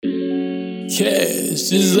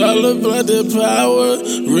Cash is all about the power.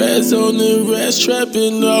 Rats on the rats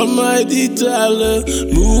trapping almighty dollar.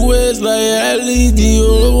 Move west like Ali,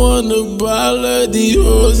 Dior wanna baller. The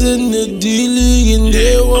hoes in the D-League and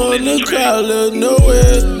they wanna call her.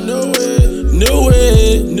 Nowhere, nowhere,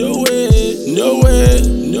 nowhere, nowhere, nowhere,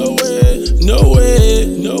 nowhere, nowhere,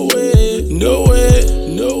 nowhere, nowhere,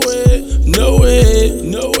 nowhere,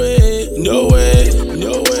 nowhere, nowhere,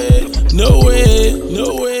 nowhere, nowhere,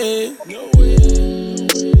 nowhere, nowhere.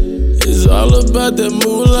 It's all about that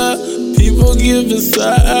moolah. People giving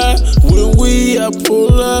side eye when we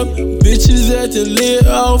pull up. Bitches acting lit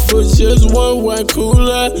off for just one white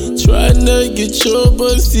cooler. Try to get your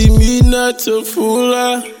but see me not to fool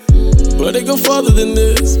her. But they go farther than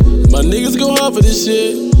this. My niggas go hard for this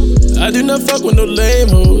shit. I do not fuck with no lame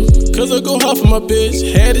hoes, cause I go hard for my bitch.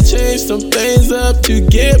 Had to change some things up to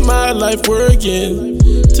get my life working,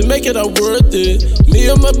 to make it all worth it. Me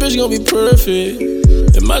and my bitch gon' be perfect,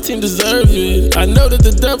 and my team deserve it. I know that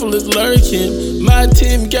the devil is lurking. My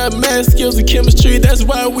team got mad skills in chemistry, that's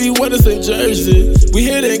why we wear the same jersey. We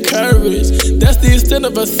here to encourage, that's the extent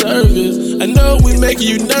of our service. I know we making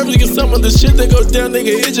you nervous, cause some of the shit that go down,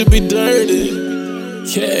 nigga, it just be dirty.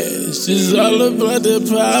 Cash is all about the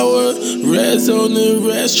power. Rats on the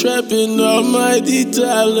rats trapping almighty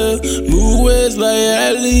dollar. Move west like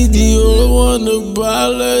Ali, Dior wanna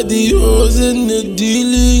baller. The hoes in the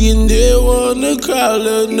D-League and they wanna call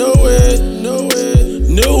her. Nowhere, nowhere,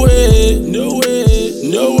 nowhere, nowhere,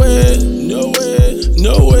 nowhere, nowhere,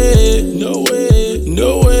 nowhere, nowhere, nowhere,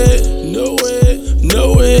 nowhere,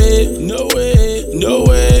 nowhere, nowhere,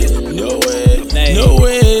 nowhere, nowhere,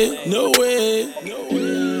 nowhere, nowhere.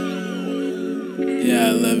 Yeah,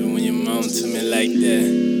 I love it when you moan to me like that.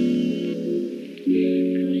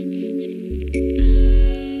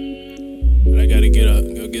 But I gotta get up,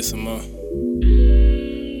 go get some more.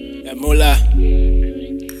 That moolah.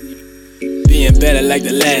 Being better like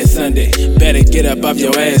the last Sunday. Better get up off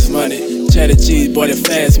your ass money. Cheddar cheese, boy, the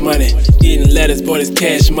fast money. Eating lettuce, boy, this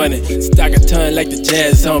cash money. Stock a ton like the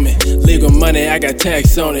jazz on me. Legal money, I got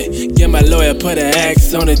tax on it. Get my lawyer, put an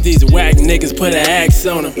axe on it. These whack niggas, put an axe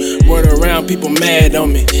on them. Word around, people mad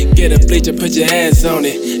on me. Get a bleacher, put your ass on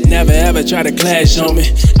it. Never ever try to clash on me.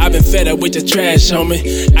 I been fed up with your trash on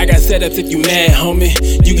me. I got setups if you mad, homie.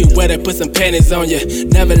 You get wetter, put some panties on you.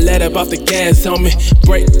 Never let up off the gas, homie.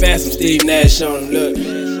 Break fast, some Steve Nash on him, look.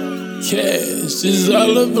 Cash is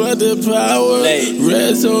all about the power.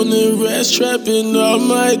 Rats on the rats trapping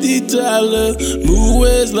almighty dollar. Move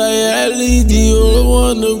west like Ali, Dior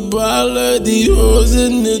wanna baller. The hoes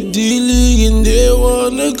in the D-League and they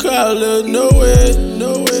wanna call her. Nowhere,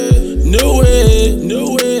 nowhere, nowhere,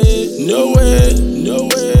 nowhere, nowhere,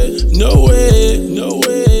 nowhere, nowhere,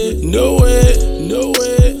 nowhere, nowhere,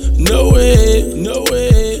 nowhere,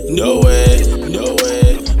 nowhere, nowhere,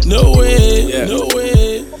 nowhere, nowhere, nowhere.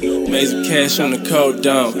 Made some cash on the cold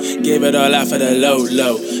dome. Gave it all out for the low.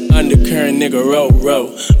 Undercurrent nigga roll.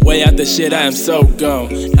 Way out the shit, I am so gone.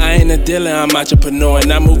 I ain't a dealer, I'm entrepreneur.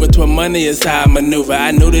 And I'm moving toward money, it's how I maneuver.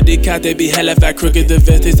 I knew that they caught, they be hella fat crooked. The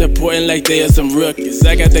vest, they supporting like they are some rookies.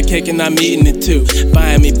 I got the cake and I'm eating it too.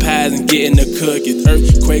 Buying me pies and getting the cookies.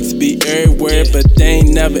 Earthquakes be everywhere, but they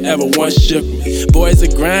ain't never ever once shook me. Boys a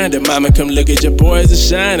grinder, mama come look at your boys a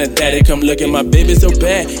shiner. Daddy come look at my baby so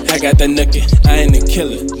bad. I got the nookie, I ain't a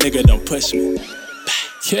killer, nigga don't push me.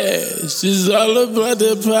 Cash is all about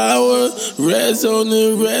the power. Rats on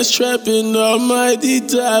the rats trapping almighty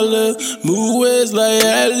dollar. Move west like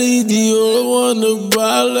Ali, Dior wanna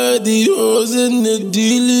baller. The hoes in the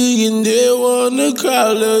D-League and they wanna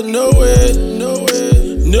call her. Nowhere,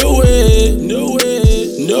 nowhere, nowhere, nowhere,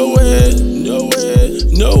 nowhere, nowhere,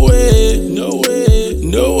 nowhere, nowhere,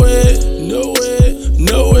 nowhere, nowhere,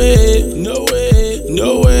 nowhere, nowhere,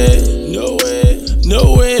 nowhere, nowhere,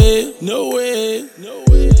 nowhere, nowhere, nowhere.